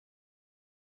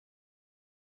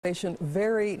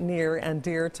Very near and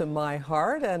dear to my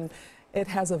heart, and it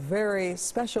has a very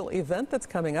special event that's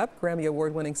coming up. Grammy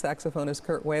award-winning saxophonist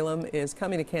Kirk Whalum is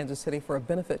coming to Kansas City for a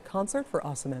benefit concert for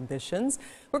Awesome Ambitions.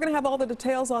 We're going to have all the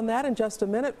details on that in just a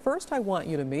minute. First, I want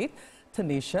you to meet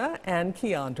Tanisha and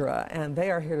Keandra, and they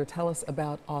are here to tell us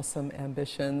about Awesome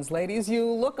Ambitions. Ladies,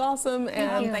 you look awesome,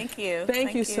 and thank you.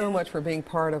 Thank you so much for being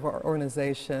part of our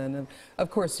organization. And of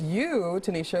course, you,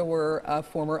 Tanisha, were a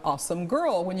former Awesome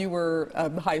Girl when you were a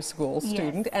high school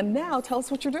student, and now tell us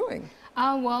what you're doing.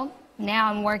 Well, now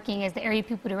I'm working as the area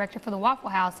people director for the Waffle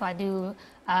House, so I do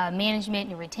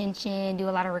management and retention, do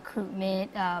a lot of recruitment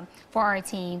for our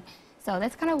team. So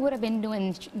that's kind of what I've been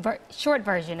doing, short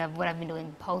version of what I've been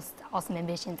doing post Awesome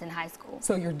Ambitions in high school.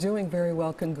 So you're doing very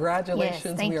well. Congratulations.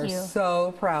 Yes, thank you. We are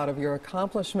so proud of your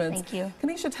accomplishments. Thank you.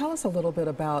 Tanisha, tell us a little bit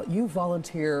about, you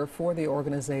volunteer for the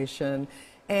organization,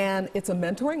 and it's a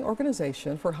mentoring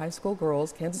organization for high school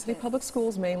girls, Kansas City Public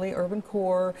Schools, mainly urban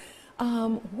core.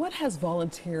 What has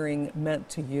volunteering meant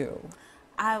to you?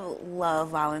 I love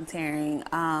volunteering.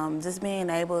 Just being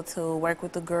able to work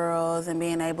with the girls and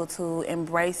being able to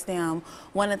embrace them.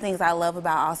 One of the things I love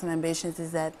about Awesome Ambitions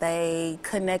is that they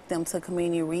connect them to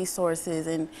community resources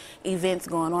and events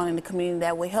going on in the community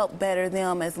that will help better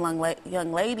them as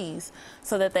young ladies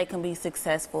so that they can be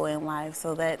successful in life.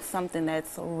 So that's something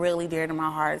that's really dear to my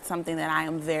heart, something that I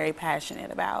am very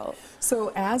passionate about.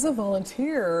 So as a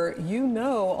volunteer, you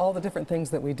know all the different things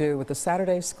that we do with the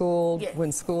Saturday school,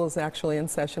 when school is actually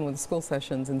in session, when the school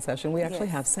session's in session. We actually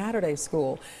have Saturday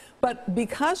school. But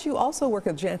because you also work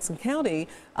at Jackson County,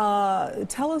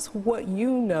 tell us what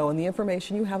you know and the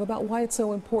information you have about why it's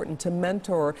so important to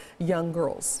mentor young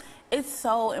girls. It's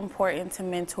so important to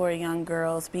mentor young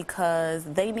girls because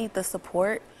they need the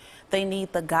support, they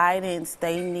need the guidance,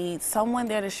 they need someone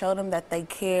there to show them that they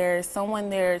care, someone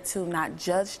there to not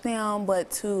judge them,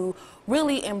 but to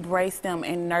really embrace them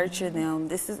and nurture them.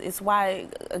 It's why,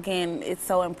 again, it's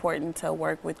so important to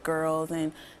work with girls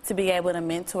and to be able to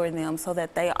mentor them so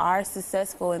that they are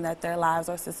successful and that their lives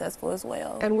are successful as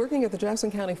well. And working at the Jackson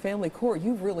County Family Court,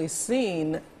 you've really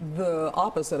seen the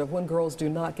opposite of when girls do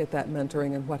not get that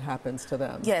mentoring and what happens to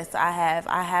them. Yes, I have.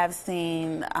 I have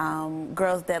seen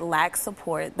girls that lack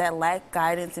support, that lack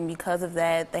guidance, and because of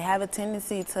that, they have a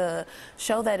tendency to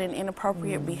show that in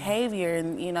inappropriate behavior,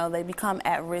 and you know, they become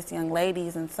at-risk young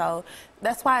ladies. And so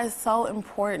that's why it's so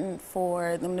important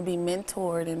for them to be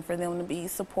mentored and for them to be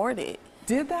supported.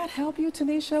 Did that help you,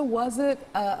 Tanisha? Was it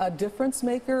a difference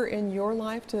maker in your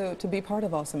life to be part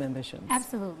of Awesome Ambitions?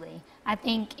 Absolutely. I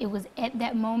think it was at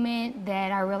that moment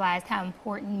that I realized how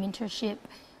important mentorship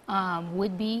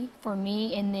would be for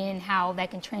me, and then how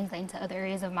that can translate into other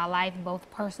areas of my life, both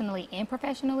personally and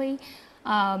professionally.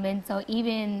 And so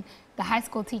even the high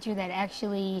school teacher that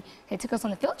actually had took us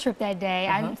on the field trip that day,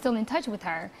 I'm still in touch with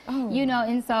her. You know,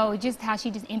 and so just how she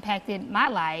just impacted my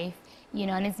life, you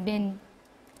know, and it's been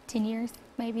 10 years,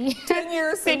 maybe. 10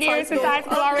 years 10 years since high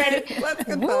school already. Let's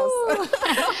confess.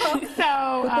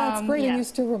 So, but that's great, and you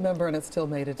still remember, and it still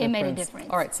made a difference. It made a difference.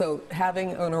 All right, so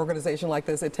having an organization like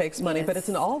this, it takes money, but it's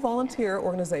an all-volunteer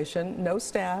organization. No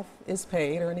staff is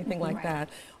paid or anything like that.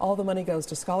 All the money goes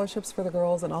to scholarships for the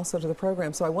girls and also to the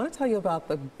program. So I want to tell you about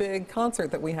the big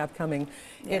concert that we have coming.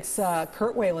 It's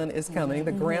Kirk Whalum is coming,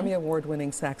 the Grammy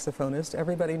award-winning saxophonist.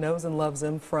 Everybody knows and loves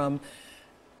him from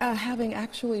having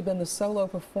actually been the solo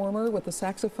performer with the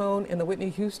saxophone in the Whitney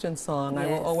Houston song, I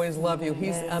Will Always Love You.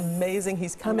 He's amazing.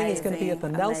 He's coming. He's going to be at the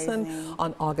Nelson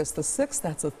on August the 6th.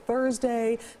 That's a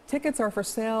Thursday. Tickets are for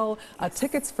sale.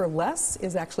 Tickets for Less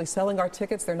is actually selling our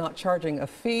tickets. They're not charging a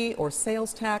fee or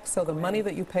sales tax, so the money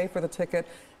that you pay for the ticket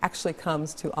actually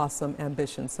comes to Awesome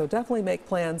Ambitions. So definitely make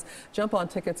plans. Jump on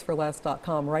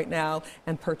ticketsforless.com right now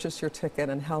and purchase your ticket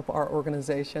and help our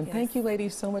organization. Thank you,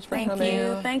 ladies, so much for coming. Thank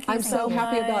you. Thank you I'm so much.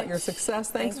 happy about your success.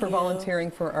 Thanks for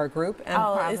volunteering for our group.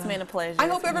 And it's been a pleasure. I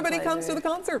hope everybody comes to the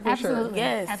concert for sure.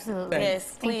 Yes, absolutely.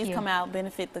 Yes, please come out,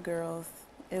 benefit the girls.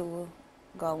 It will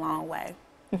go a long way.